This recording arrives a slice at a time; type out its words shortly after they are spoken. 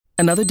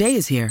Another day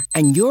is here,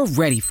 and you're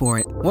ready for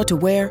it. What to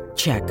wear?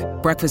 Check.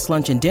 Breakfast,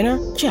 lunch, and dinner?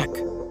 Check.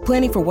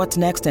 Planning for what's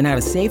next and how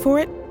to save for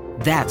it?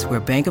 That's where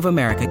Bank of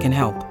America can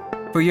help.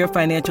 For your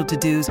financial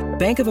to-dos,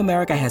 Bank of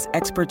America has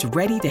experts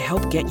ready to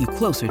help get you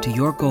closer to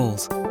your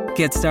goals.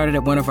 Get started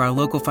at one of our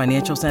local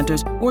financial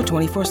centers or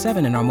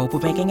 24/7 in our mobile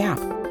banking app.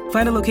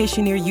 Find a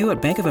location near you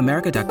at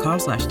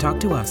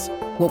bankofamerica.com/talktous.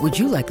 What would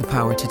you like the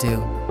power to do?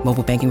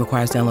 Mobile banking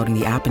requires downloading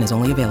the app and is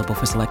only available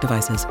for select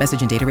devices. Message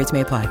and data rates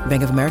may apply.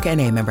 Bank of America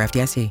N.A., member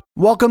FDIC.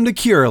 Welcome to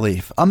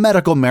Curaleaf, a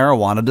medical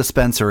marijuana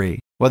dispensary.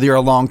 Whether you're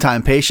a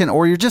longtime patient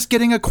or you're just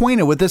getting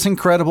acquainted with this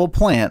incredible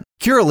plant,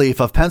 Curaleaf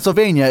of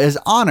Pennsylvania is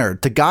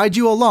honored to guide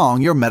you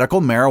along your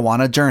medical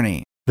marijuana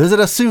journey. Visit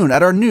us soon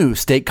at our new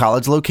State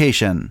College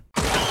location.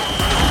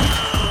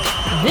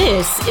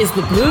 This is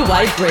the Blue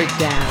White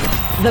Breakdown,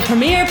 the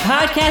premier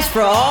podcast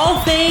for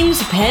all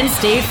things Penn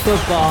State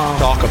football.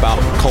 Talk about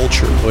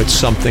culture. It's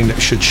something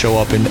that should show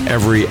up in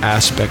every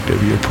aspect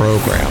of your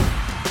program.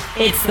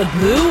 It's the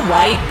Blue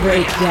White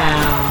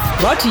Breakdown,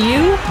 brought to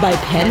you by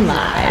Penn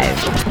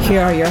Live.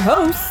 Here are your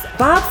hosts,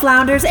 Bob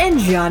Flounders and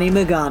Johnny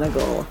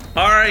McGonigal.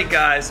 All right,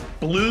 guys,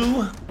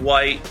 Blue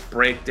White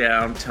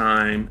Breakdown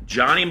time.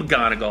 Johnny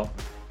McGonigal,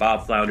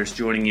 Bob Flounders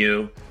joining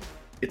you.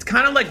 It's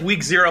kind of like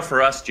week 0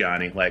 for us,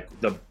 Johnny. Like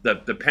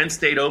the Penn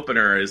State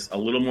opener is a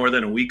little more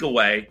than a week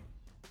away,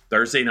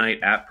 Thursday night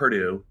at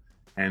Purdue.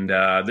 And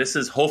this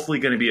is hopefully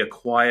going to be a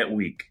quiet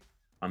week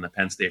on the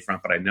Penn State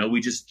front. But I know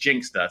we just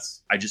jinxed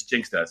us. I just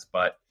jinxed us.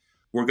 But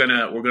we're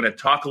gonna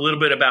talk a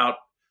little bit about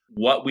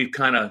what we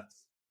kind of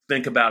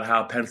think about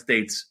how Penn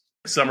State's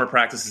summer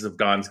practices have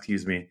gone.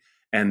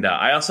 And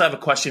I also have a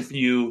question for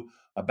you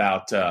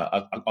about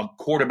a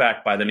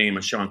quarterback by the name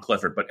of Sean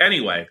Clifford. But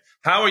anyway,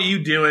 how are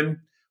you doing?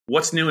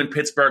 What's new in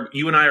Pittsburgh?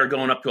 You and I are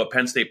going up to a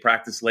Penn State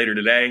practice later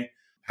today.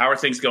 How are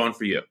things going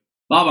for you?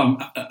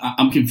 Bob,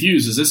 I'm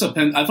confused. Is this a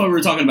Penn? I thought we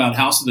were talking about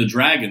House of the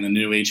Dragon, the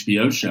new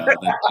HBO show that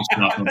just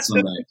dropped on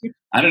Sunday.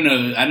 I don't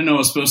know. I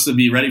was supposed to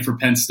be ready for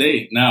Penn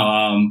State.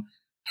 No.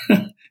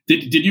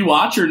 Did you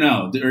watch or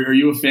no? Are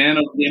you a fan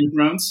of Game of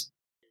Thrones?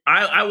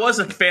 I was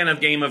a fan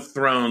of Game of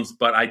Thrones,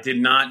 but I did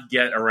not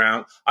get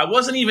around. I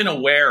wasn't even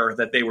aware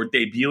that they were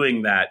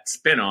debuting that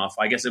spinoff.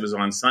 I guess it was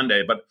on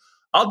Sunday, but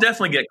I'll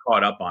definitely get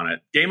caught up on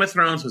it. Game of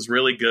Thrones was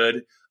really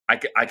good.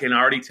 I can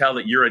already tell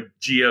that you're a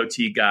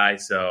GOT guy.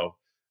 So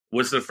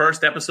was the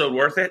first episode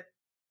worth it?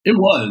 It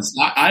was.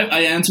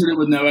 I answered it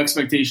with no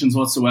expectations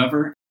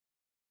whatsoever.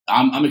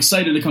 I'm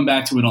excited to come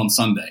back to it on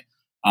Sunday.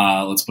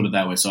 Let's put it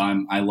that way. So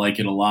I like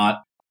it a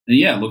lot. And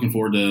yeah, looking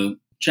forward to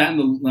chatting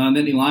the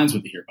Nittany Lions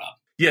with you here, Bob.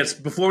 Yes.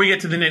 Before we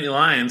get to the Nittany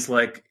Lions,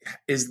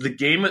 is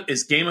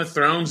Game of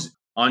Thrones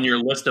on your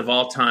list of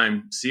all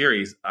time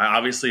series?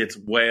 Obviously, it's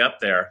way up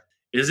there.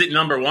 Is it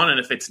number one? And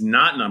if it's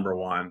not number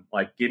one,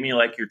 give me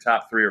your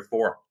top 3 or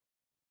 4.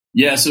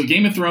 Yeah, so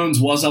Game of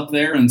Thrones was up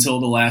there until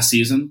the last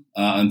season,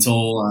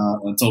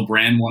 until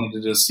Bran wanted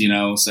to just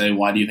say,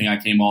 "Why do you think I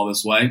came all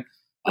this way?"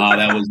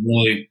 That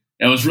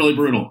was really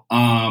brutal.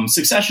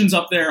 Succession's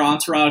up there,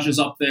 Entourage is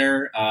up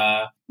there.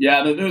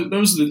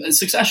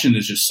 Succession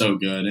is just so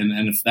good,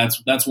 and if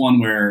that's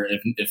one where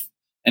if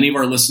any of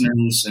our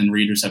listeners and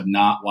readers have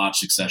not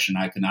watched Succession,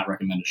 I could not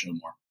recommend a show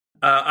more.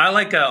 I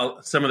like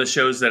some of the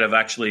shows that have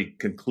actually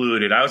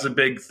concluded. I was a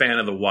big fan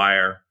of The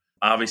Wire,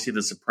 obviously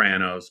The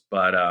Sopranos,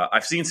 but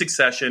I've seen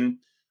Succession.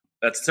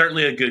 That's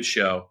certainly a good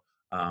show.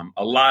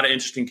 A lot of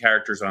interesting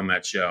characters on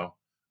that show.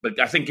 But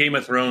I think Game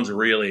of Thrones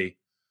really,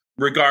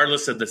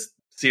 regardless of the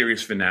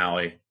series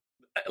finale,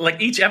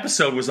 each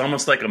episode was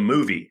almost like a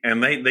movie.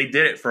 And they did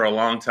it for a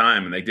long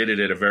time, and they did it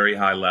at a very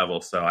high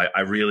level. So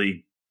I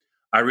really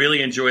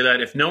enjoy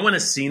that. If no one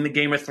has seen the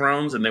Game of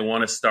Thrones and they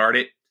want to start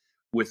it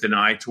with an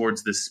eye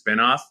towards this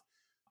spinoff,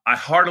 I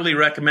heartily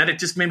recommend it.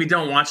 Just maybe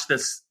don't watch the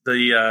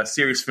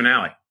series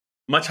finale.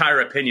 Much higher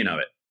opinion of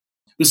it.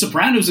 The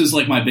Sopranos is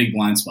my big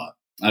blind spot.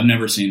 I've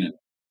never seen it.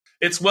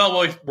 It's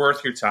well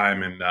worth your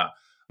time. And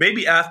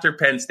maybe after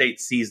Penn State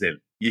season,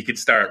 you could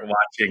start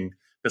watching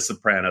The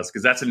Sopranos,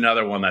 because that's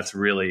another one that's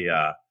really,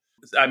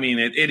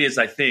 it is,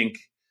 I think,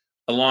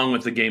 along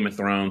with the Game of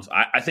Thrones,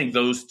 I think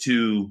those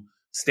two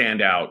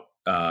stand out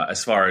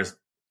as far as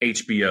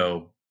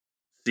HBO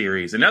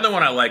series. Another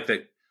one I like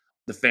that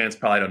the fans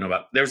probably don't know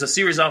about. There's a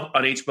series on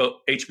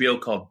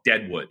HBO called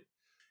Deadwood.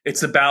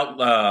 It's about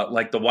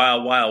the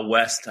Wild Wild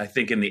West, I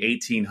think in the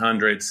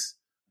 1800s.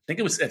 I think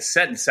it's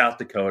set in South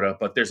Dakota,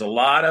 but there's a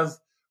lot of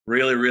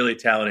really, really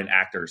talented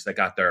actors that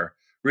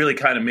really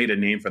kind of made a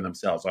name for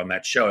themselves on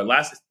that show. It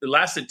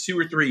lasted 2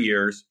 or 3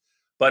 years,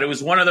 but it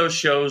was one of those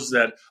shows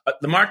that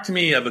the mark to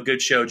me of a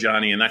good show,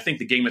 Johnny, and I think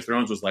the Game of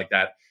Thrones was like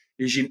that,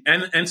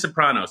 and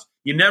Sopranos.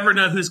 You never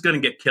know who's going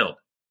to get killed.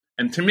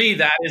 And to me,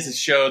 that is a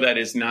show that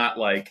is not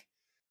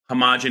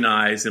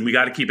homogenized, and we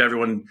got to keep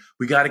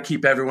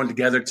everyone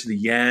together to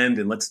the end,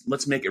 and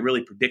let's make it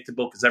really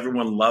predictable because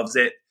everyone loves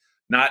it.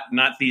 Not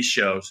these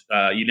shows.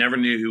 You never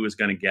knew who was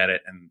going to get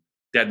it, and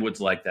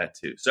Deadwood's like that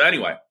too. So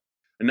anyway,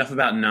 enough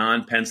about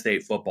non-Penn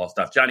State football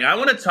stuff. Johnny, I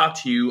want to talk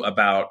to you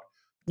about,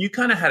 you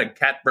kind of had a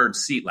catbird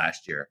seat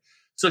last year.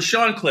 So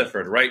Sean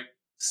Clifford, right?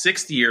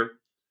 6th year,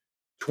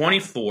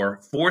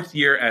 24, fourth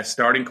year as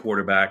starting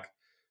quarterback.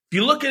 If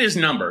you look at his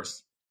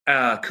numbers,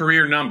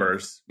 career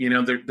numbers,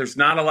 there's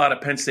not a lot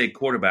of Penn State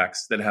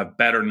quarterbacks that have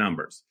better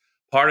numbers.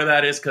 Part of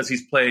that is because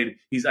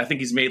I think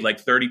he's made like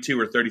 32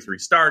 or 33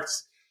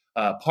 starts.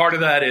 Part of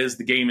that is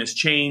the game has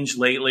changed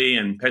lately,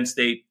 and Penn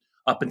State,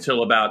 up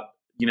until about,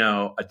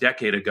 a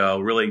decade ago,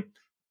 really,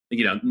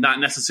 not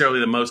necessarily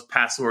the most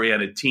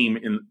pass-oriented team.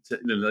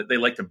 They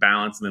like to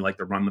balance and they like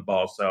to run the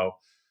ball. So,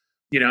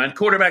 and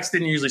quarterbacks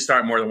didn't usually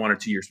start more than 1 or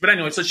 2 years. But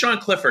anyway, so Sean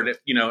Clifford,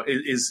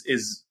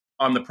 is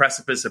on the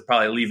precipice of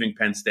probably leaving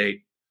Penn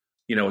State,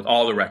 with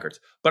all the records.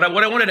 But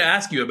what I wanted to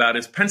ask you about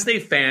is Penn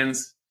State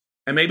fans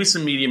and maybe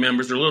some media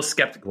members are a little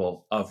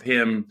skeptical of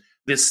him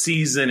this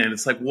season. And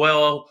it's like,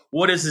 well,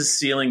 what is his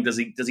ceiling? Does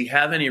he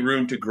have any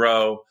room to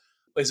grow?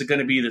 Is it going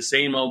to be the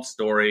same old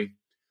story?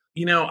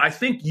 I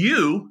think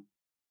you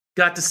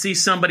got to see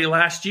somebody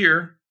last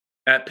year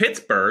at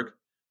Pittsburgh,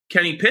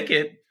 Kenny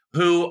Pickett,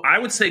 who I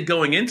would say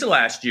going into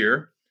last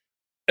year,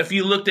 if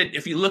you looked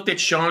at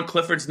Sean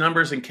Clifford's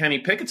numbers and Kenny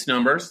Pickett's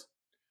numbers,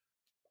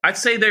 I'd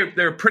say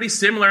they're pretty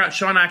similar.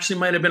 Sean actually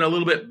might have been a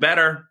little bit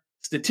better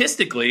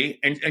statistically,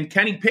 and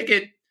Kenny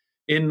Pickett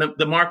in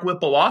the Mark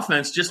Whipple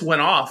offense just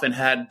went off and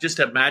had just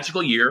a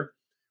magical year,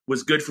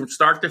 was good from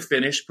start to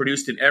finish,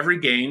 produced in every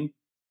game.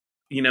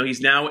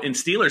 He's now in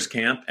Steelers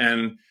camp,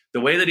 and the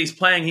way that he's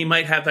playing, he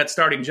might have that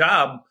starting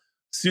job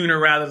sooner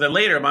rather than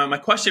later. My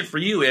question for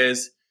you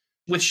is,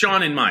 with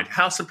Sean in mind,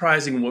 how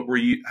surprised were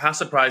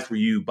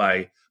you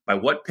by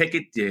what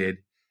Pickett did?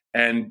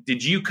 And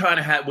did you kind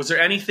of was there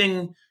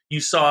anything you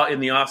saw in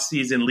the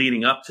offseason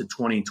leading up to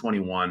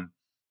 2021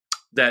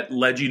 that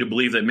led you to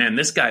believe that, man,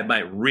 this guy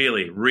might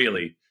really,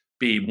 really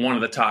be one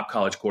of the top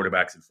college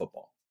quarterbacks in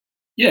football?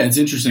 Yeah, it's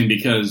interesting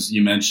because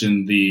you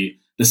mentioned the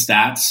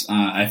stats.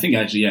 I think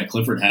actually,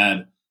 Clifford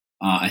had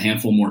a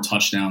handful more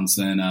touchdowns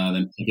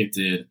than Pickett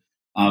did.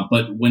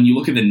 But when you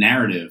look at the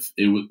narrative,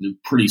 it was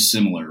pretty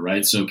similar,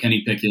 right? So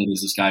Kenny Pickett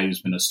is this guy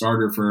who's been a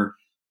starter for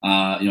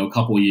a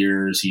couple of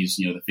years. He's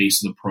the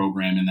face of the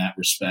program in that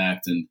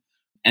respect. And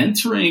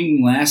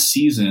entering last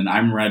season, I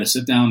remember I had a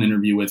sit-down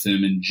interview with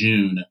him in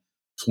June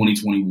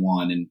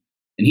 2021, and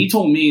he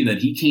told me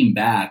that he came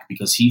back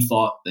because he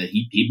thought that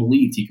he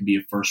believed he could be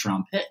a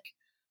first-round pick.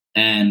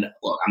 And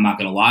look, I'm not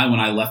going to lie, when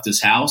I left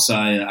his house,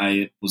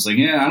 I was like,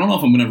 I don't know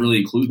if I'm going to really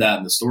include that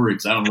in the story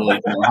because I don't really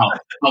know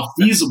how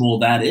feasible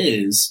that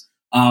is.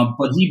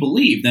 But he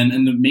believed.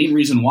 And the main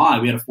reason why,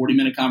 we had a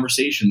 40-minute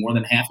conversation, more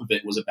than half of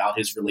it was about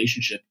his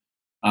relationship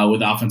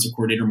with offensive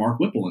coordinator Mark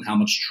Whipple and how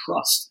much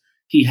trust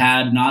he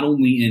had, not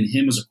only in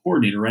him as a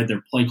coordinator, right,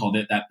 their play call,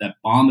 that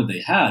bond that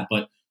they had,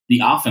 but the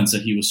offense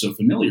that he was so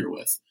familiar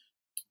with.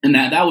 And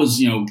that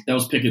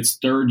was Pickett's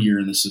third year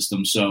in the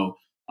system. So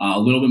a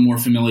little bit more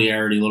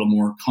familiarity, a little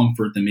more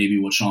comfort than maybe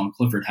what Sean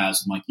Clifford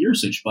has with Mike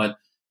Yurcich. But,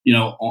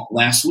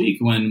 last week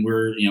when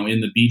we're,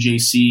 in the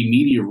BJC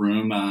media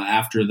room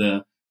after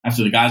the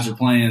guys were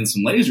playing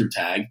some laser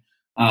tag,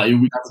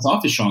 we got to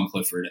talk to Sean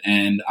Clifford,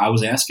 and I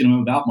was asking him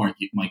about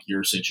Mike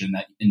Yurcich in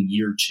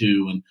year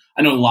two. And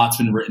I know a lot's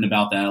been written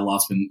about that. A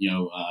lot's been,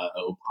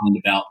 opined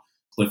about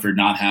Clifford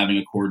not having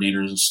a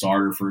coordinator as a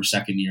starter for a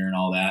second year and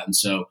all that. And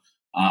so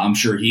I'm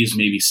sure he's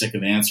maybe sick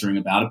of answering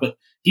about it, but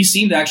he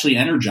seemed actually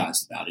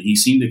energized about it. He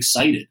seemed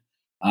excited.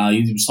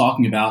 He was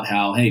talking about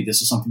how, hey,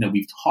 this is something that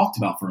we've talked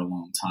about for a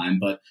long time,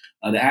 but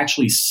to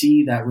actually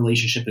see that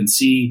relationship and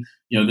see,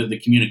 the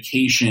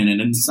communication, and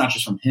it's not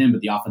just from him,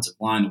 but the offensive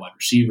line, the wide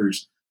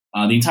receivers,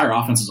 the entire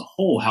offense as a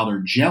whole, how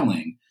they're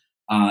gelling,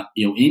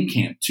 in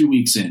camp, 2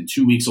 weeks in,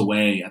 2 weeks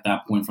away at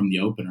that point from the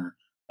opener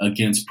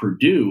against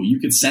Purdue, you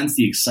could sense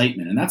the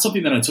excitement. And that's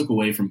something that I took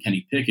away from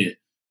Kenny Pickett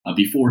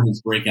before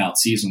his breakout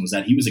season, was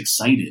that he was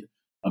excited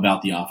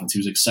about the offense. He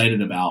was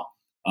excited about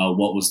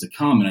what was to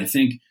come. And I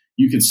think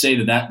you could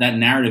say that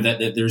narrative,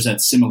 that there's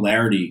that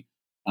similarity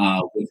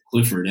with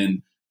Clifford.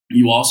 And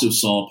you also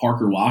saw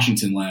Parker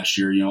Washington last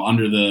year,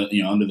 under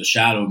the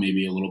shadow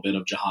maybe a little bit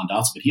of Jahan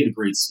Dotson, but he had a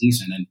great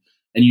season.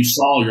 And you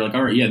saw, you're like,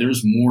 all right, yeah,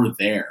 there's more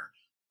there.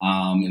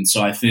 And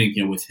so I think,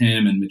 with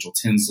him and Mitchell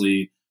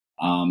Tinsley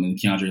and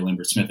Keandre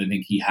Lambert-Smith, I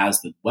think he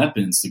has the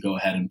weapons to go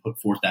ahead and put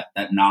forth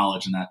that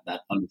knowledge and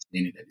that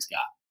understanding that he's got.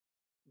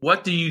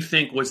 What do you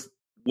think was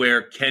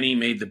where Kenny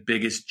made the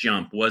biggest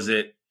jump? Was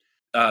it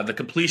the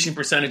completion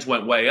percentage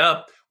went way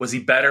up? Was he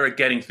better at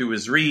getting through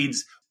his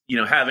reads?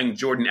 Having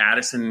Jordan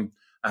Addison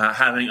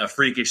having a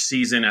freakish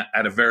season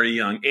at a very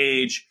young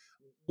age.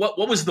 What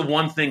was the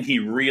one thing he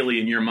really,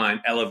 in your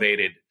mind,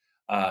 elevated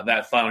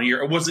that final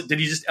year? Or did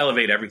he just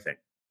elevate everything?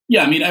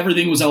 Yeah, I mean,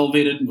 everything was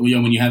elevated.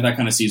 When you have that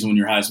kind of season, when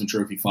you're Heisman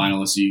Trophy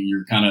finalist,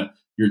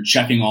 you're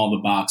checking all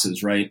the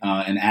boxes, right?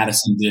 And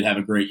Addison did have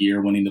a great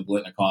year winning the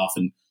Blitnikoff,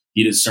 and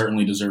he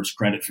certainly deserves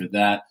credit for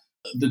that.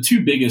 The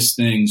two biggest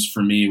things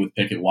for me with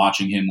Pickett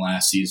watching him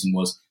last season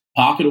was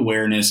pocket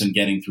awareness and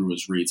getting through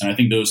his reads. And I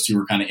think those two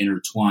are kind of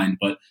intertwined,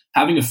 but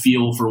having a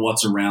feel for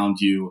what's around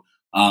you.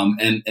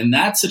 And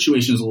that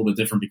situation is a little bit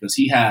different because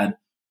he had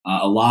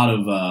a lot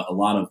of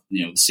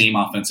the same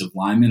offensive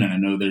linemen. And I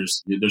know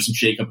there's some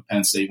shakeup at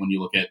Penn State when you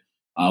look at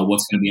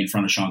what's going to be in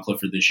front of Sean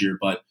Clifford this year,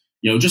 but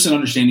just an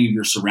understanding of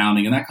your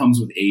surrounding. And that comes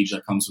with age,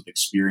 that comes with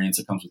experience,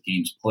 that comes with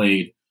games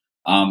played.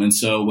 And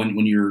so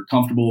when you're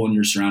comfortable in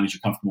your surroundings,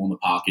 you're comfortable in the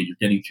pocket, you're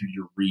getting through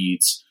your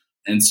reads.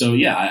 And so,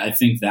 yeah, I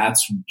think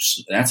that's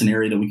an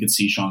area that we could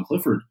see Sean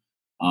Clifford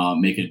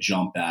make a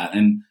jump at.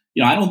 And,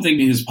 I don't think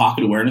his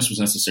pocket awareness was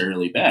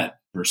necessarily bad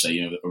per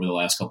se, over the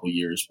last couple of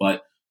years.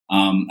 But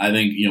I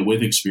think,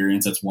 with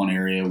experience, that's one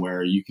area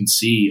where you can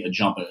see a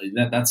jump.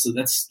 That's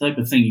the type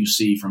of thing you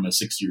see from a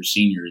 6-year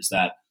senior is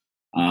that,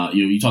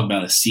 you talk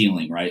about a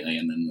ceiling, right?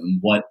 And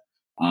what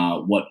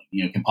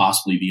can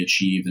possibly be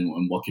achieved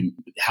and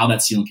how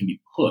that ceiling can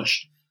be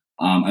pushed.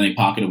 I think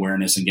pocket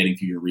awareness and getting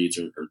through your reads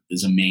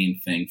is a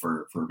main thing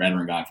for a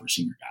veteran guy, for a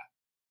senior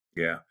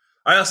guy. Yeah.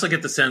 I also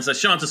get the sense that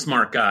Sean's a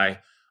smart guy.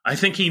 I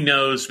think he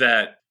knows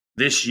that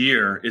this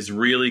year is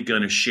really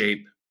going to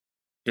shape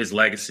his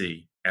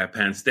legacy at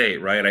Penn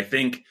State, right? I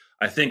think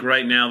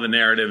right now the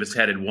narrative is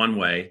headed one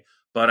way,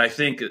 but I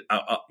think,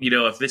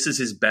 if this is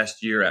his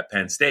best year at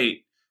Penn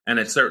State, and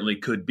it certainly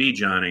could be,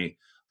 Johnny,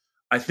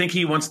 I think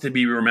he wants to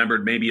be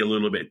remembered maybe a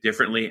little bit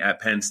differently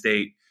at Penn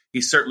State. He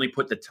certainly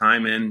put the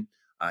time in.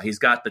 He's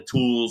got the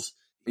tools.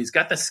 He's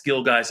got the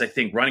skill guys, I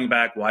think, running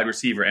back, wide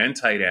receiver, and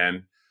tight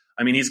end.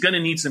 I mean, he's going to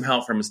need some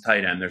help from his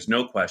tight end. There's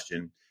no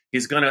question.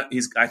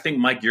 I think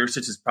Mike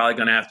Yurcich is probably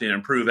going to have to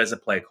improve as a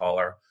play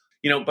caller.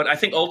 But I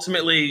think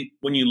ultimately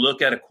when you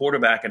look at a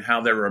quarterback and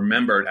how they're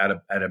remembered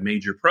at a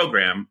major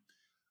program,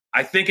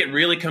 I think it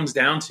really comes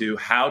down to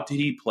how did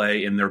he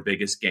play in their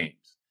biggest games.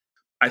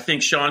 I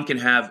think Sean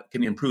can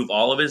improve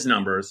all of his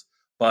numbers,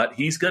 but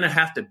he's going to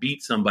have to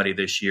beat somebody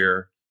this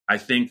year. I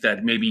think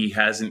that maybe he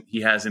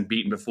hasn't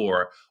beaten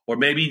before, or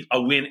maybe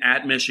a win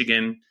at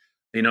Michigan.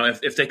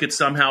 If they could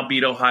somehow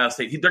beat Ohio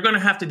State, they're going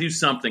to have to do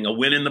something, a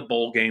win in the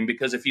bowl game,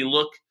 because if you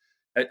look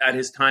at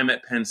his time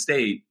at Penn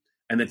State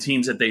and the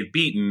teams that they've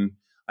beaten,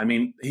 I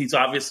mean, he's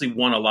obviously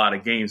won a lot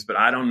of games, but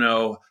I don't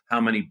know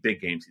how many big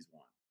games he's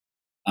won.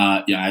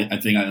 I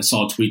think I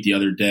saw a tweet the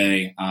other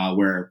day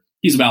where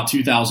he's about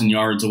 2,000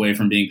 yards away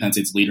from being Penn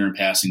State's leader in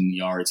passing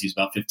yards. He's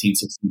about 15,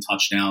 16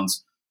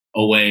 touchdowns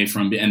away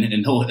from, and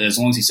he'll, as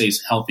long as he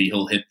stays healthy,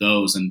 he'll hit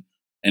those and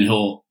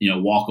he'll,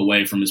 walk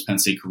away from his Penn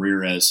State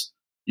career as,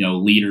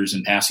 leaders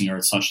in passing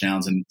yards,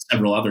 touchdowns, and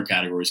several other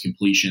categories,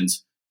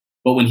 completions.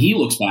 But when he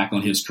looks back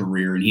on his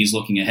career and he's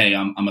looking at, hey,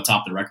 I'm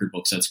atop the record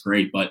books, that's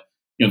great. But,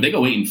 if they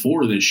go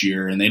 8-4 this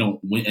year and they don't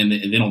win and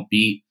they don't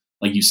beat,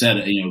 like you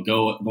said,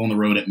 go on the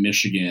road at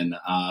Michigan,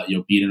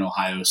 beat an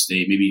Ohio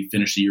State, maybe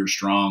finish the year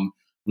strong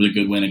with a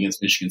good win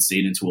against Michigan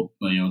State into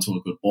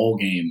a good bowl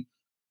game.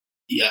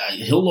 Yeah,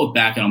 he'll look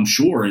back, I'm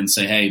sure, and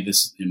say, hey,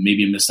 this may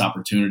be a missed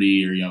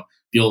opportunity, or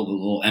feel a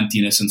little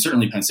emptiness. And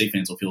certainly Penn State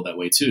fans will feel that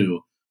way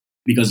too,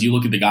 because you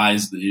look at the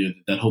guys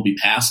that he'll be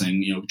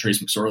passing.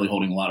 Trace McSorley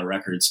holding a lot of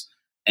records,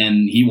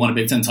 and he won a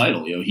Big Ten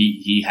title.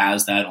 He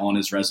has that on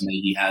his resume.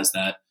 He has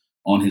that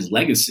on his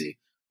legacy.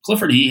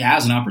 Clifford, he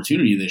has an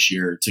opportunity this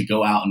year to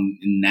go out and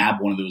nab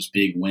one of those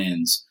big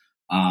wins,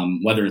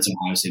 whether it's an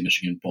Ohio State,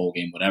 Michigan bowl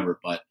game, whatever.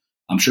 But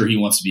I'm sure he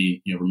wants to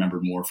be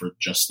remembered more for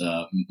just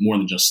more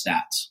than just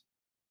stats.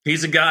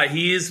 He's a guy.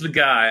 He is the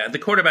guy. The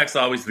quarterback's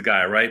always the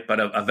guy, right? But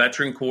a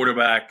veteran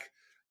quarterback,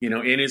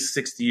 in his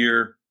 6th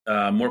year,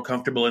 more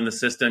comfortable in the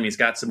system. He's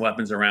got some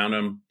weapons around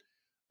him.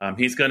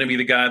 He's going to be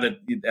the guy that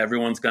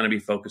everyone's going to be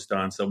focused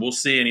on. So we'll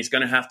see. And he's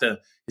going to have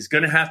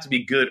to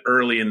be good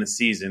early in the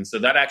season. So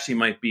that actually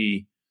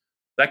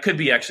could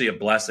be actually a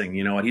blessing.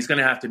 He's going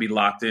to have to be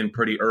locked in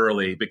pretty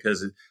early,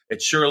 because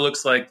it sure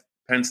looks like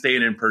Penn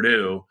State and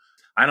Purdue.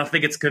 I don't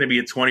think it's going to be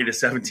a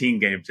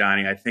 20-17 game,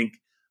 Johnny. I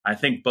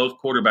think both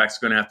quarterbacks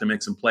are going to have to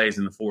make some plays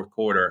in the fourth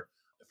quarter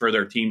for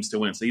their teams to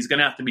win. So he's going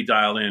to have to be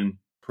dialed in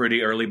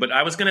pretty early. But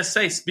I was going to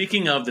say,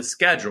 speaking of the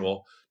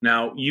schedule,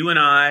 now you and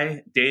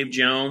I, Dave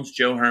Jones,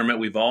 Joe Hermit,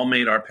 we've all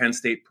made our Penn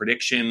State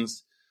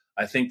predictions.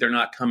 I think they're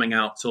not coming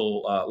out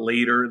till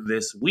later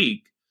this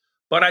week.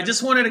 But I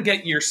just wanted to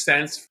get your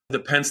sense of the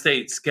Penn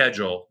State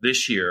schedule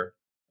this year.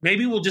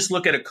 Maybe we'll just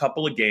look at a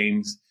couple of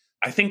games.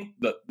 I think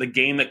the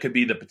game that could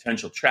be the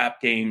potential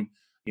trap game,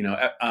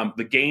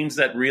 the games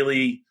that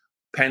really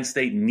Penn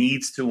State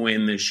needs to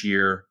win this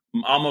year,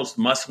 almost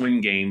must-win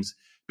games,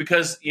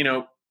 because,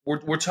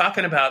 we're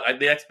talking about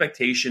the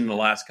expectation in the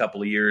last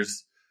couple of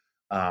years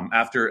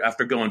after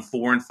going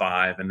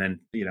 4-5 and then,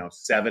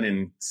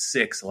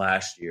 7-6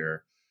 last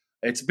year.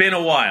 It's been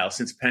a while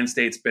since Penn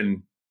State's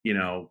been,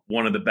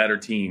 one of the better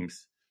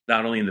teams,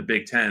 not only in the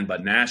Big Ten,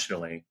 but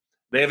nationally.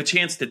 They have a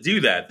chance to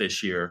do that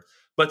this year.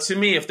 But to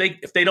me, if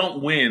they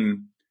don't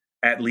win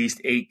at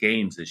least 8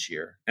 games this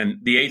year, and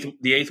the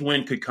eighth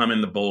win could come in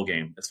the bowl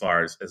game, as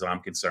far as I'm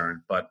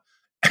concerned. But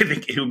I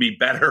think it would be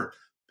better.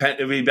 It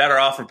would be better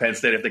off for Penn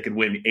State if they could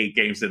win 8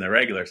 games in the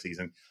regular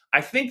season.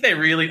 I think they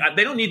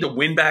don't need to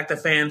win back the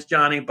fans,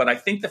 Johnny, but I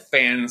think the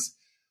fans,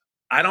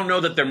 I don't know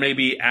that they're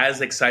maybe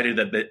as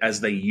excited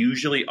as they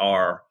usually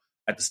are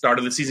at the start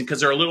of the season, because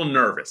they're a little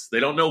nervous. They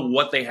don't know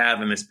what they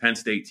have in this Penn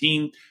State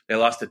team. They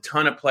lost a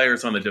ton of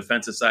players on the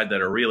defensive side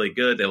that are really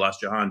good. They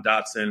lost Jahan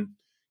Dotson,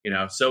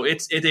 so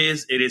it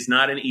is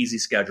not an easy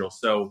schedule.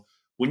 So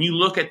when you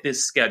look at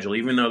this schedule,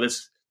 even though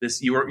this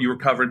You were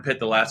covering Pitt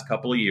the last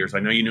couple of years. I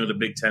know you know the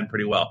Big Ten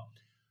pretty well.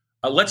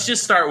 Let's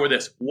just start with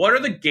this. What are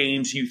the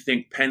games you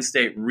think Penn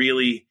State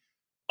really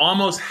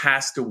almost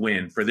has to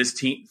win for this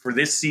team, for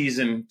this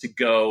season to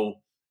go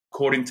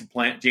according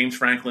to James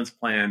Franklin's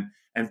plan,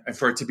 and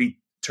for it to be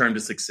turned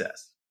to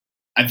success?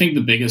 I think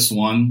the biggest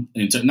one,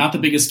 not the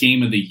biggest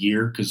game of the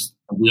year, because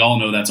we all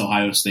know that's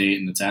Ohio State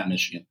and it's at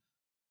Michigan.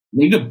 I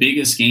think the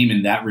biggest game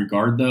in that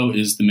regard, though,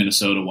 is the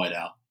Minnesota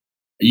whiteout.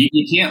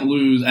 You can't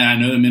lose, and I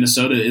know that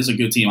Minnesota is a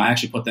good team. I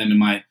actually put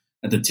them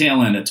at the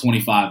tail end at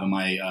 25 of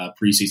my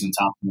preseason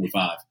top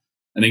 25.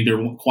 I think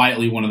they're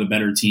quietly one of the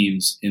better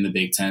teams in the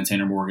Big Ten.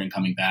 Tanner Morgan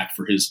coming back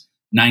for his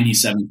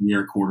 97th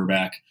year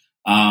quarterback,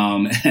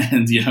 and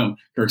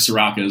Kirk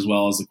Soraka as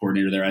well as the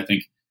coordinator there. I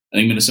think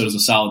Minnesota's a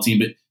solid team,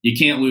 but you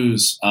can't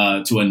lose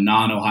to a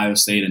non-Ohio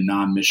State and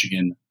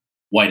non-Michigan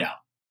whiteout.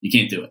 You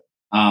can't do it.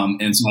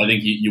 And so I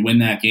think you win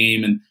that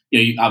game, and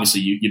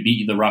obviously you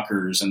beat the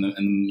Rutgers and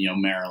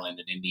Maryland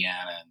and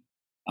Indiana.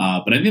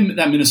 But I think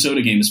that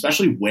Minnesota game,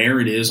 especially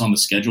where it is on the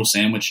schedule,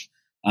 sandwiched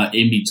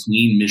in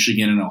between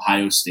Michigan and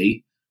Ohio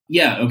State.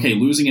 Yeah, okay,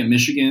 losing at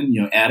Michigan,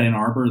 at Ann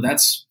Arbor,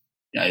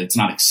 it's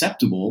not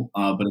acceptable,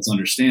 but it's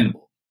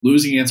understandable.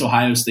 Losing against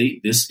Ohio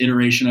State, this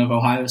iteration of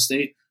Ohio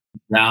State,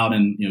 Stroud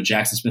and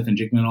Jackson Smith and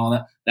Jigman and all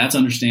that, that's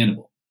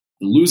understandable.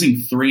 The losing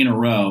 3 in a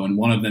row and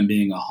one of them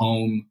being a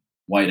home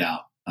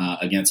whiteout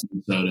against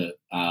Minnesota,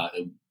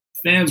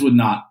 fans would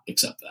not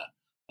accept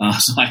that.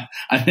 So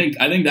I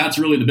think that's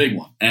really the big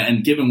one.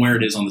 And given where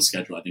it is on the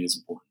schedule, I think it's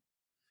important.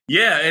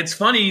 Yeah, it's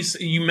funny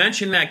you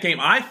mentioned that game.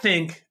 I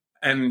think,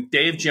 and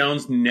Dave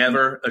Jones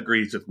never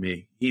agrees with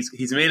me.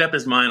 He's made up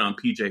his mind on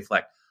PJ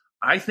Fleck.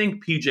 I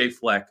think PJ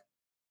Fleck,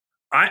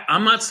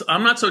 I'm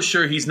not so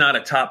sure he's not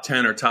a top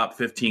 10 or top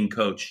 15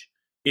 coach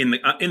in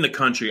the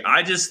country.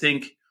 I just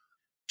think,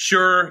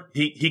 sure,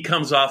 he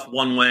comes off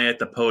one way at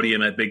the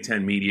podium at Big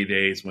Ten Media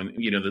Days when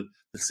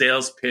the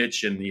sales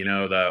pitch and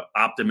the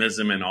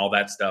optimism and all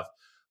that stuff.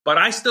 But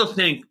I still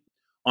think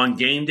on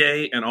game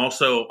day and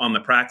also on the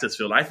practice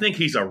field, I think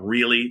he's a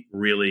really,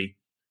 really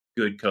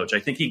good coach. I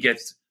think he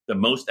gets the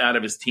most out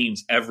of his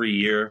teams every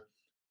year.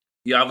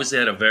 He obviously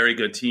had a very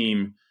good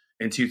team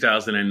in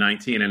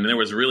 2019, and there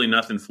was really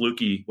nothing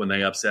fluky when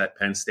they upset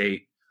Penn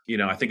State.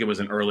 I think it was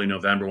in early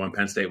November when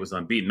Penn State was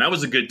unbeaten. That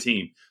was a good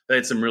team. They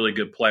had some really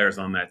good players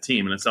on that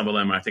team, and some of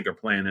them I think are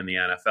playing in the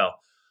NFL.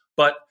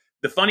 But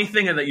the funny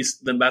thing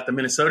about the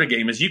Minnesota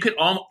game is you could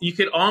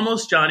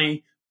almost,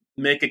 Johnny,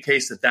 make a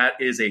case that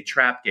is a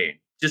trap game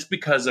just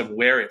because of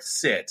where it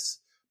sits.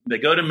 They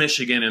go to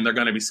Michigan, and they're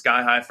going to be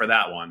sky high for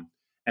that one.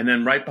 And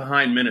then right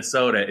behind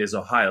Minnesota is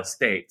Ohio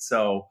State.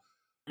 So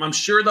I'm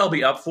sure they'll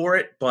be up for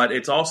it, but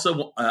it's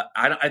also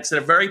it's a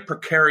very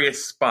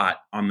precarious spot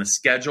on the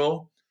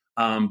schedule.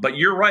 But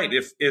you're right.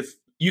 If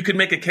you could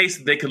make a case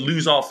that they could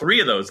lose all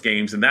 3 of those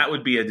games, and that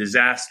would be a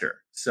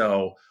disaster.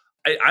 So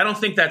I don't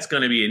think that's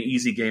going to be an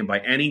easy game by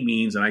any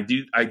means. And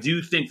I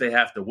do think they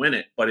have to win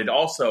it, but it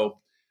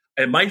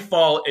might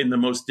fall in the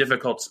most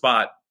difficult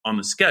spot on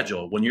the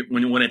schedule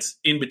when it's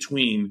in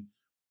between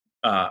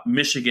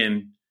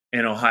Michigan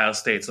and Ohio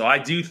State. So I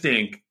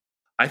think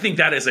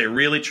that is a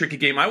really tricky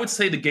game. I would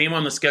say the game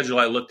on the schedule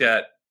I looked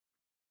at,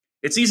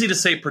 it's easy to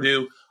say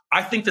Purdue.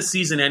 I think the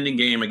season-ending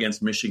game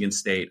against Michigan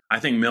State, I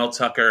think Mel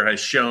Tucker has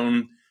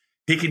shown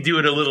he can do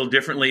it a little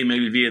differently,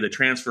 maybe via the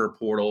transfer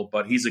portal,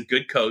 but he's a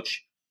good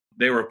coach.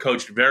 They were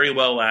coached very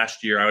well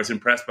last year. I was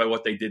impressed by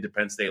what they did to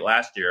Penn State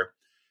last year.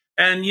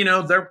 And,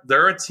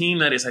 they're a team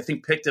that is, I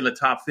think, picked in the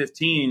top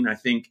 15, I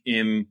think,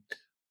 in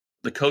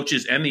the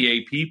coaches and the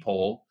AP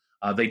poll.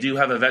 They do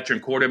have a veteran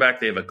quarterback.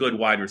 They have a good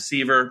wide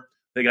receiver.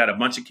 They got a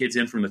bunch of kids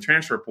in from the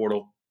transfer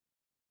portal.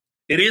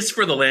 It is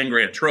for the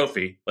land-grant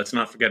trophy. Let's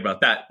not forget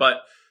about that.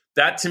 But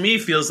that, to me,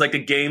 feels like a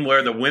game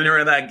where the winner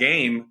of that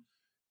game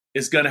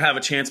is going to have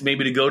a chance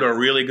maybe to go to a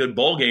really good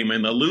bowl game,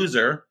 and the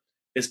loser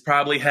is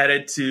probably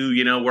headed to,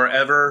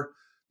 wherever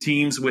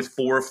teams with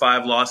 4 or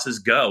 5 losses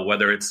go,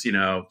 whether it's,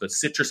 the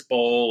Citrus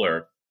Bowl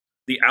or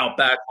the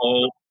Outback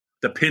Bowl,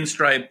 the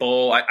Pinstripe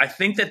Bowl. I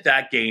think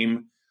that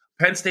game,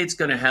 Penn State's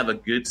going to have a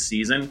good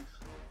season.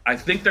 I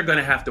think they're going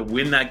to have to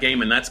win that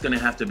game, and that's going to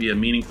have to be a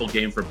meaningful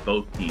game for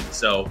both teams.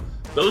 So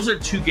those are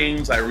 2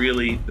 games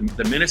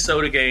the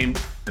Minnesota game,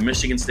 the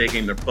Michigan State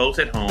game, they're both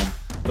at home.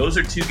 Those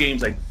are 2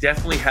 games I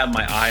definitely have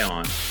my eye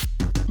on.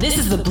 This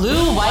is the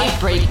Blue-White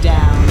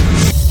Breakdown.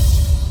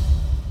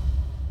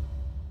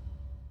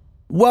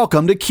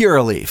 Welcome to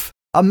Curaleaf,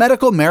 a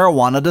medical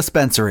marijuana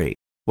dispensary.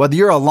 Whether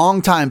you're a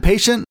longtime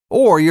patient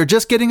or you're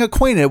just getting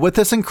acquainted with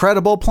this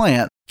incredible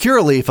plant,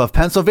 Curaleaf of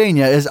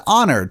Pennsylvania is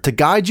honored to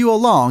guide you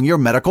along your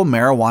medical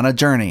marijuana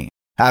journey.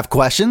 Have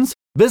questions?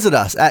 Visit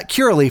us at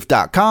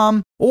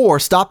Curaleaf.com or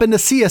stop in to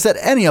see us at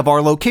any of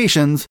our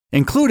locations,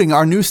 including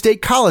our new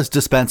State College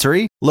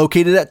dispensary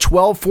located at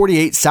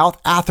 1248 South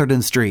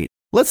Atherton Street.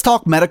 Let's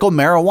talk medical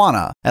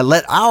marijuana and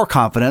let our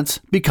confidence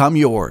become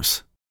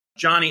yours.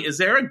 Johnny, is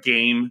there a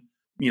game,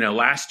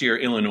 last year,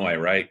 Illinois,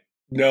 right?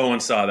 No one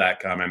saw that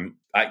coming.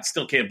 I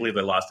still can't believe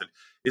they lost it.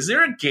 Is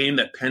there a game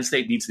that Penn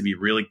State needs to be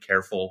really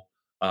careful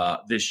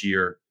this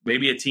year?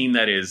 Maybe a team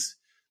that is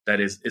that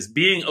is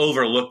being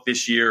overlooked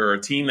this year, or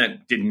a team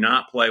that did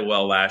not play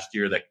well last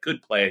year that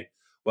could play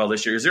well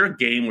this year? Is there a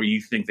game where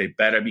you think they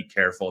better be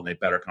careful and they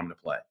better come to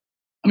play?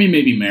 I mean,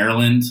 maybe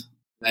Maryland,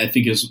 I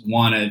think, is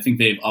one. I think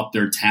they've upped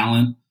their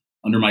talent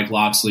under Mike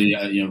Locksley.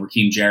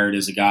 Raheem Jarrett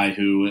is a guy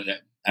who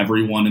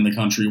everyone in the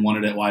country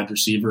wanted at wide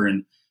receiver,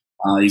 and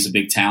he's a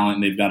big talent.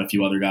 And they've got a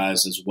few other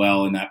guys as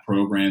well in that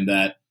program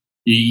that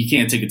you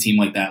can't take a team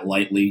like that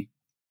lightly.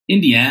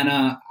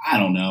 Indiana, I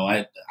don't know.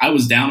 I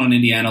was down on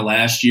Indiana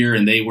last year,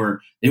 and they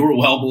were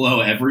well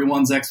below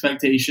everyone's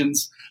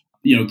expectations.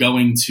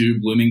 Going to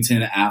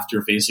Bloomington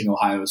after facing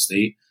Ohio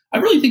State, I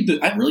really think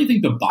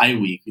the bye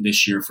week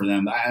this year for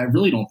them, I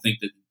really don't think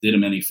that did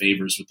them any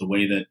favors with the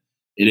way that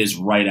it is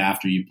right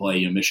after you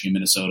play Michigan,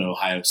 Minnesota,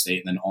 Ohio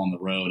State, and then on the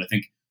road. I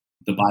think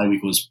the bye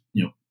week was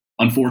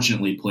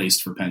unfortunately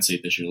placed for Penn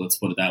State this year. Let's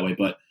put it that way.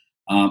 But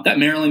that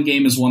Maryland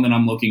game is one that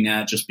I'm looking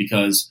at just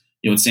because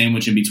it's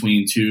sandwiched in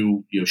between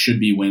two should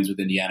be wins with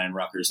Indiana and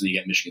Rutgers, and then you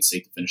get Michigan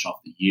State to finish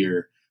off the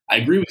year. I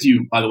agree with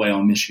you, by the way,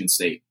 on Michigan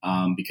State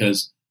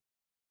because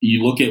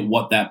you look at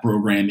what that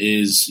program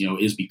is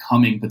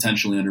becoming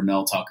potentially under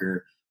Mel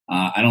Tucker.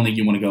 I don't think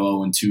you want to go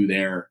 0-2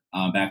 there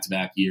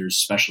back-to-back years,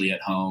 especially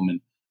at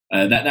home.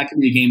 And that could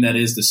be a game that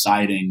is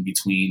deciding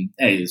between,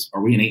 hey,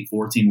 are we an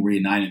 8-4 team? Are we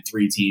a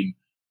 9-3 team?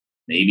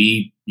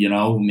 Maybe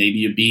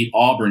you beat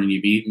Auburn and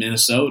you beat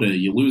Minnesota.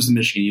 You lose to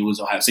Michigan, you lose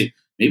Ohio State.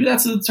 Maybe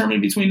that's the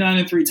determinant between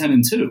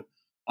 9-3,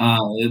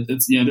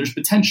 10-2. There's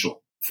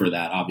potential for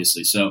that,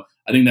 obviously. So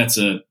I think that's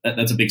a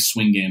big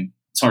swing game.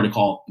 It's hard to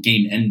call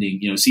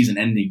game-ending,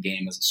 season-ending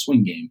game as a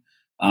swing game.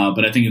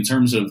 But I think in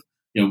terms of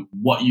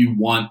what you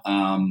want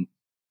out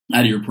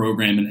of your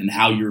program and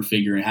how you're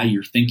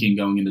thinking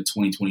going into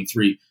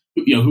 2023,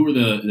 who are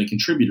the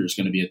contributors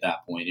going to be at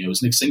that point?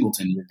 Is Nick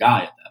Singleton your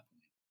guy at that point?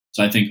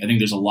 So I think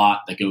there's a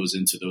lot that goes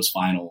into those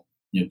final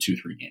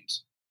 2-3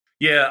 games.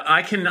 Yeah,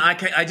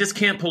 I just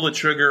can't pull the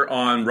trigger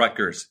on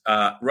Rutgers.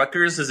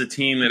 Rutgers is a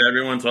team that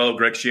everyone's,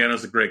 Greg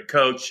Schiano's a great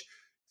coach.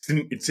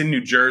 It's in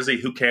New Jersey.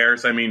 Who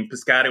cares? I mean,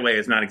 Piscataway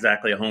is not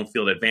exactly a home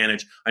field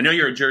advantage. I know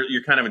you're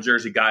kind of a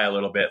Jersey guy a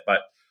little bit, but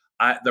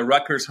the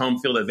Rutgers home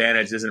field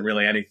advantage isn't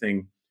really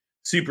anything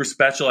super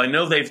special. I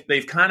know they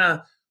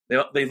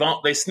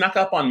snuck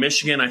up on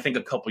Michigan, I think,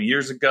 a couple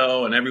years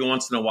ago, and every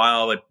once in a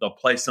while they'll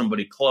play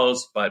somebody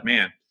close. But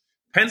man,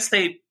 Penn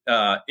State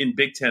in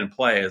Big Ten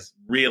play has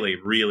really,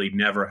 really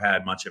never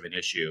had much of an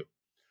issue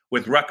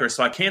with Rutgers.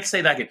 So I can't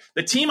say that.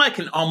 The team I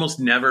can almost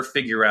never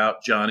figure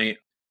out, Johnny,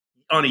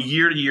 on a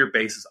year-to-year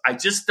basis, I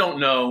just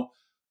don't know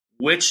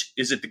which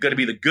is it going to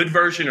be, the good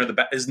version or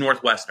is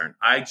Northwestern.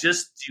 I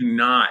just do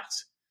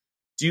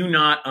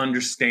not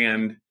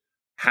understand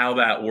how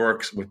that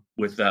works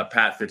with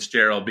Pat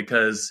Fitzgerald,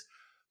 because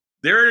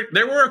there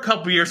were a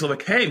couple years of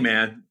like, hey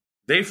man,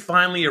 they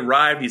finally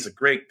arrived. He's a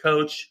great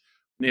coach.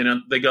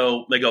 They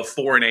go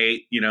 4-8.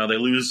 They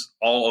lose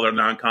all of their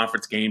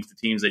non-conference games to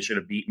teams they should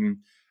have beaten.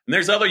 And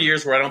there's other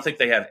years where I don't think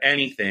they have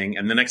anything.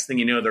 And the next thing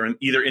you know, they're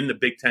either in the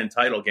Big Ten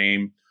title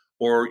game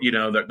or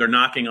they're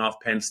knocking off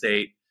Penn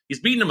State. He's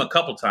beaten them a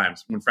couple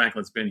times when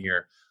Franklin's been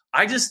here.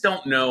 I just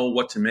don't know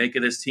what to make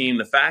of this team.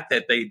 The fact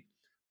that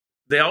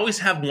they always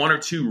have one or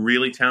two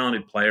really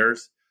talented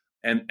players,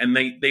 and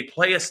they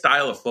play a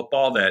style of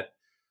football that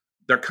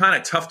they're kind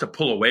of tough to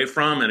pull away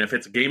from. And if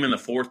it's a game in the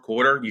fourth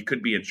quarter, you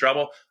could be in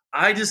trouble.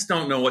 I just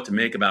don't know what to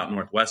make about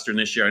Northwestern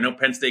this year. I know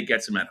Penn State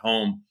gets them at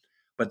home,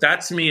 but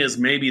that to me is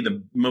maybe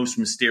the most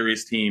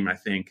mysterious team, I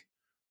think,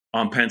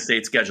 on Penn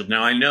State's schedule.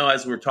 Now, I know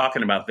as we're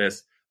talking about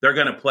this, they're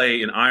going to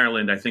play in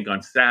Ireland, I think,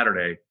 on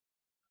Saturday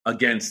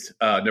against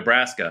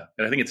Nebraska.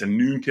 And I think it's a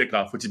noon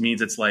kickoff, which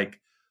means it's like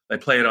they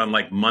play it on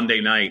like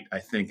Monday night, I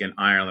think, in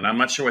Ireland. I'm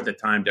not sure what the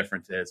time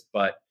difference is,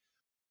 but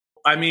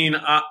I mean,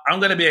 I'm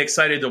going to be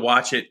excited to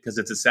watch it because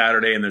it's a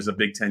Saturday and there's a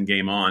Big Ten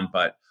game on.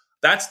 But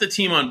that's the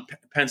team on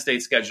Penn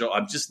State's schedule.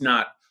 I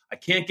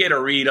can't get a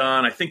read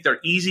on. I think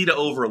they're easy to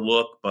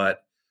overlook,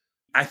 but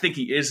I think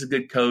he is a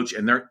good coach,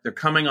 and they're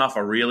coming off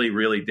a really,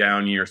 really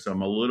down year. So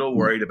I'm a little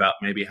worried about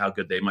maybe how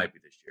good they might be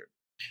this year.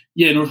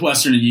 Yeah,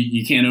 Northwestern,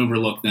 you can't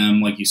overlook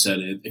them. Like you said,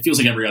 it feels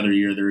like every other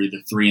year they're either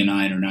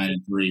 3-9 or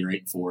 9-3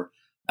 or 8-4.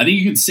 I think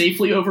you can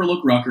safely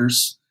overlook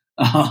Rutgers.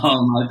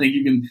 I think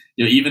you can,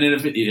 even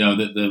if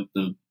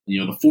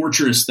the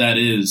fortress that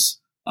is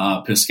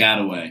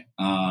Piscataway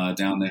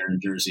down there in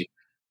Jersey.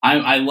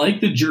 I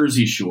like the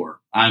Jersey Shore.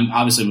 I'm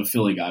obviously a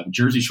Philly guy, but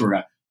Jersey Shore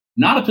guy,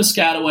 not a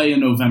Piscataway in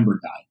November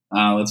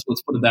guy. Let's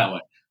put it that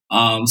way.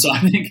 So I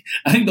think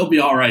they'll be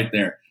all right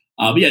there.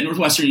 But yeah,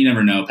 Northwestern, you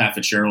never know. Pat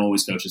Fitzgerald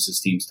always coaches his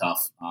teams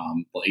tough.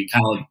 Kind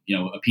of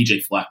like a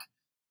PJ Fleck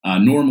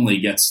normally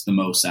gets the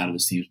most out of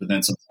his teams, but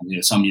then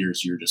some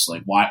years you're just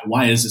like,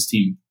 why is this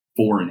team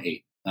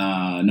 4-8?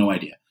 No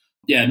idea.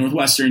 Yeah,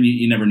 Northwestern,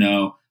 you never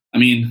know. I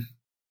mean,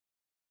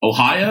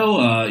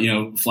 Ohio,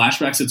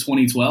 flashbacks to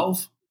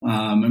 2012.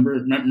 Remember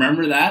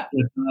that?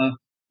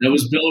 That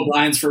was Bill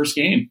O'Brien's first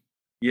game.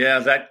 Yeah,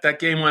 that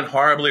game went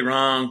horribly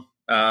wrong.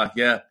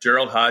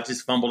 Gerald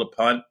Hodges fumbled a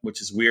punt,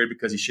 which is weird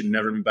because he should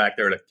never be back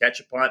there to catch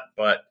a punt.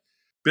 But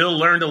Bill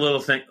learned a little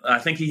thing. I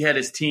think he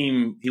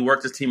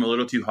worked his team a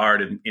little too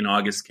hard in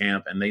August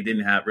camp, and they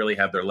didn't really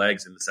have their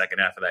legs in the second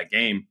half of that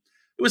game.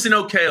 It was an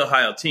okay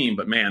Ohio team,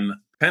 but man,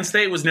 Penn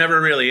State was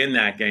never really in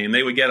that game.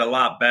 They would get a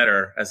lot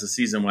better as the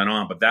season went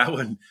on, but that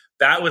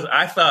was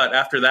I thought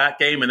after that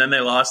game, and then they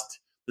lost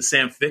the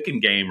Sam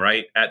Ficken game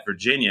right at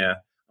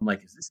Virginia. I'm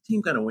like, is this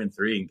team going to win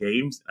 3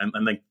 games?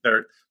 And like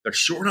they're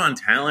short on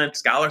talent,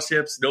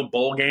 scholarships, no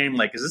bowl game.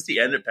 Like, is this the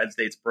end of Penn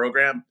State's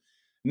program?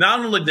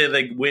 Not only did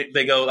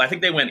they go, I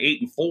think they went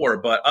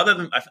 8-4, but other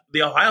than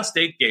the Ohio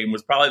State game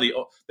was probably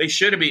they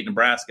should have beat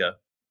Nebraska.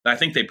 I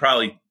think they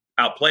probably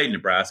outplayed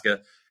Nebraska.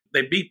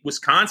 They beat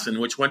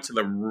Wisconsin, which went to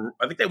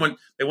they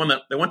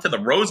went to the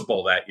Rose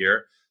Bowl that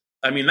year.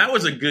 I mean, that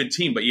was a good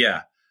team, but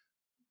yeah,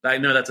 I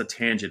know that's a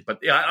tangent, but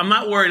yeah, I'm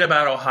not worried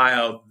about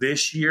Ohio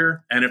this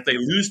year. And if they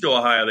lose to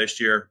Ohio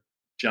this year,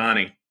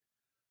 Johnny,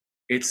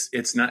 it's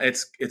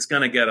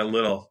going to get a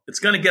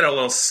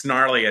little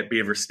snarly at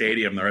Beaver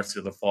Stadium the rest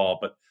of the fall.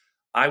 But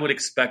I would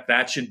expect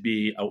that should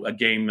be a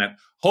game that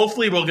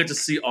hopefully we'll get to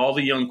see all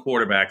the young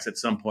quarterbacks at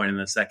some point in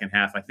the second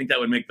half. I think that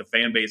would make the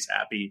fan base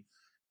happy.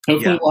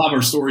 Hopefully we'll have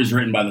our stories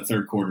written by the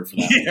third quarter for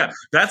that. Yeah,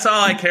 that's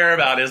all I care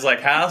about is like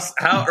how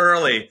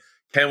early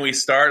can we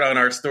start on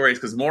our stories?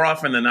 Because more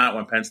often than not,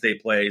 when Penn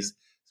State plays,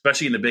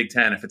 especially in the Big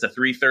Ten, if it's a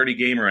 3:30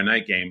 game or a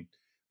night game,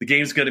 the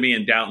game's going to be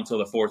in doubt until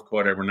the fourth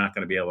quarter. We're not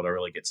going to be able to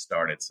really get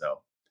started.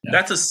 So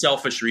That's a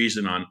selfish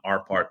reason on our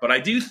part. But I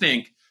do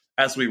think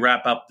as we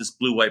wrap up this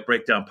Blue White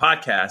Breakdown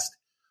podcast,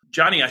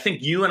 Johnny, I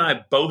think you and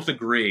I both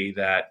agree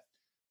that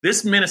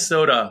this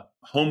Minnesota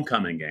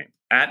homecoming game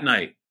at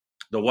night,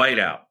 the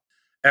whiteout,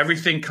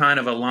 everything kind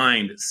of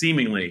aligned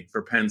seemingly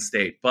for Penn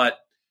State. But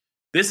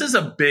this is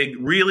a big,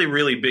 really,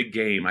 really big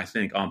game, I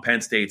think, on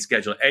Penn State's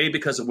schedule. A,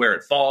 because of where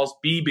it falls.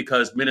 B,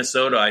 because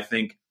Minnesota, I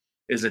think,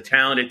 is a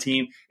talented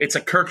team. It's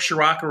a Kirk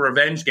Ciarrocca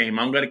revenge game.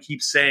 I'm going to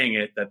keep saying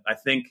it, that I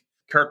think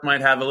Kirk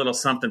might have a little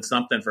something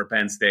for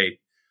Penn State.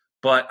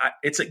 But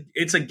it's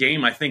a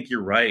game, I think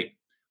you're right.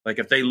 Like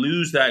if they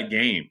lose that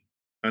game,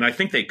 and I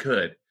think they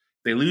could,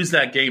 if they lose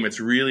that game, it's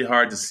really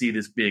hard to see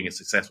this being a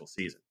successful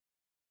season.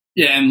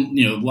 Yeah, and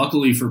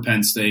luckily for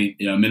Penn State,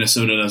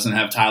 Minnesota doesn't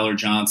have Tyler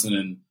Johnson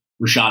and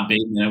Rashad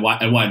Bateman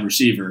at wide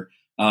receiver.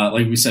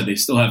 Like we said, they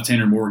still have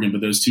Tanner Morgan,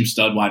 but those two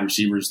stud wide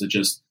receivers that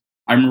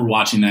I remember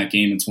watching that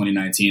game in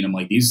 2019. I'm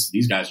like,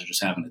 these guys are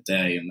just having a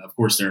day. And of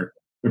course they're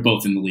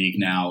both in the league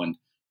now. And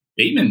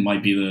Bateman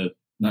might be the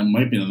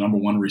number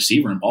one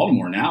receiver in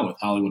Baltimore now with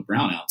Hollywood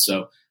Brown out.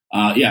 So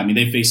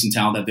they face some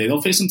talent that day.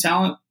 They'll face some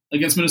talent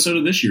against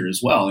Minnesota this year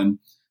as well. And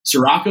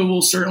Ciarrocca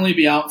will certainly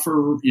be out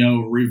for,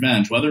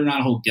 revenge. Whether or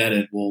not he'll get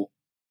it, we'll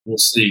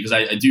see. Because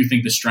I do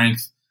think the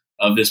strength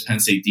of this Penn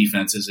State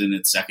defense is in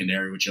its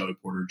secondary with Joey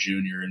Porter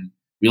Jr. And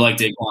we like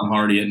Daquan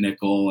Hardy at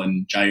nickel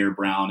and Jair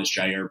Brown is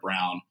Jair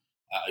Brown.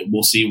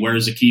 We'll see where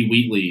Zakee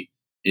Wheatley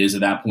is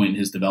at that point in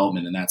his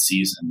development in that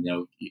season.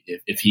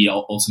 If he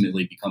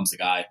ultimately becomes the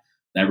guy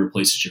that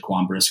replaces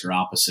Jaquan Brisker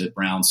opposite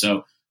Brown.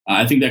 So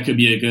I think that could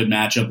be a good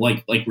matchup,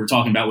 like we're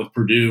talking about with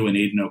Purdue and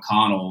Aiden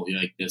O'Connell,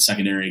 like the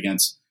secondary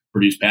against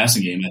Purdue's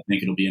passing game. I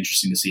think it'll be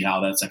interesting to see how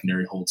that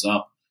secondary holds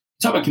up.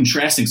 Talk about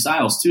contrasting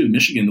styles too.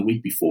 Michigan the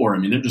week before,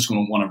 they're just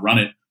going to want to run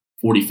it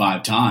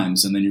 45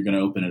 times, and then you're going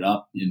to open it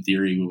up in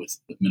theory with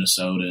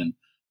Minnesota. And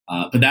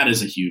but that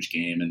is a huge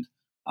game, and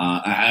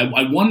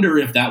I wonder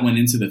if that went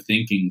into the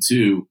thinking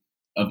too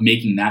of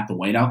making that the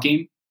whiteout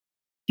game,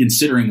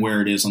 considering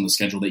where it is on the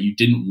schedule, that you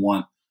didn't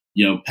want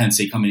Penn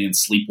State coming in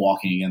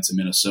sleepwalking against a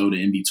Minnesota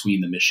in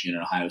between the Michigan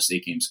and Ohio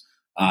State games.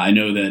 I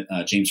know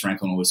that James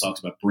Franklin always talks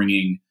about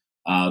bringing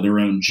their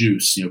own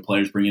juice.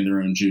 Players bring in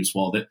their own juice.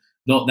 Well,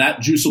 that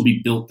juice will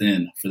be built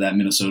in for that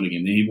Minnesota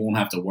game. He won't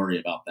have to worry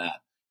about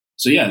that.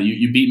 So yeah,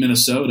 you beat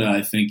Minnesota.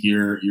 I think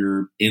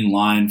you're in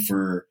line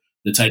for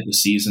the type of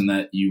season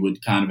that you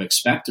would kind of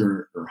expect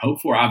or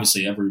hope for.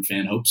 Obviously, every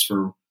fan hopes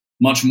for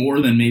much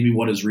more than maybe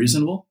what is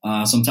reasonable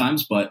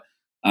sometimes. But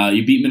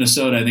you beat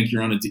Minnesota. I think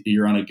you're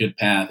on a good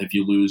path. If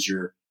you lose,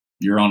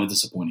 you're on a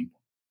disappointing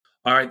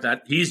one. All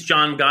right, he's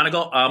John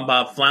McGonigal. I'm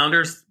Bob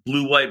Flounders.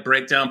 Blue White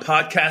Breakdown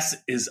podcast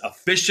is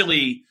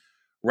officially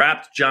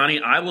wrapped. Johnny,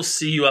 I will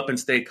see you up in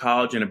State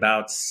College in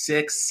about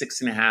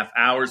 6.5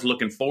 hours.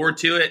 Looking forward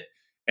to it.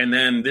 And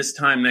then this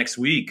time next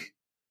week,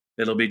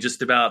 it'll be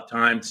just about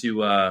time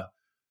to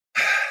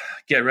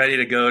get ready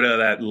to go to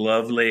that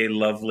lovely,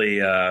 lovely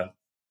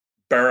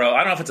borough. I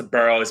don't know if it's a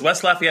borough. Is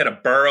West Lafayette a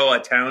borough, a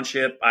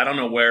township? I don't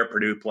know where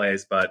Purdue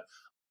plays, but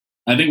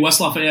I think West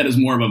Lafayette is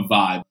more of a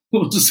vibe.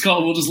 We'll just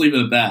leave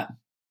it at that.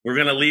 We're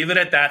going to leave it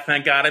at that.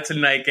 Thank God it's a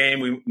night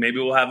game. Maybe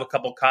we'll have a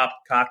couple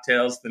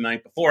cocktails the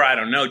night before. I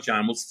don't know,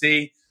 John. We'll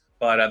see.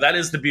 But that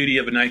is the beauty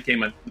of a night game.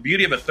 The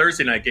beauty of a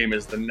Thursday night game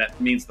is that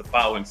means the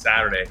following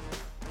Saturday,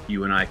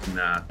 you and I can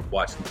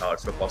watch some college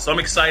football. So I'm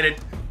excited.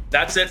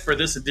 That's it for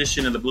this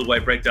edition of the Blue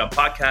White Breakdown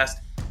podcast.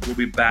 We'll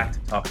be back to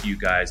talk to you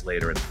guys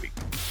later in the week.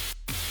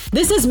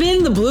 This has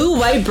been the Blue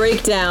White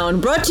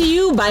Breakdown, brought to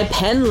you by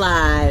Penn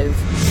Live.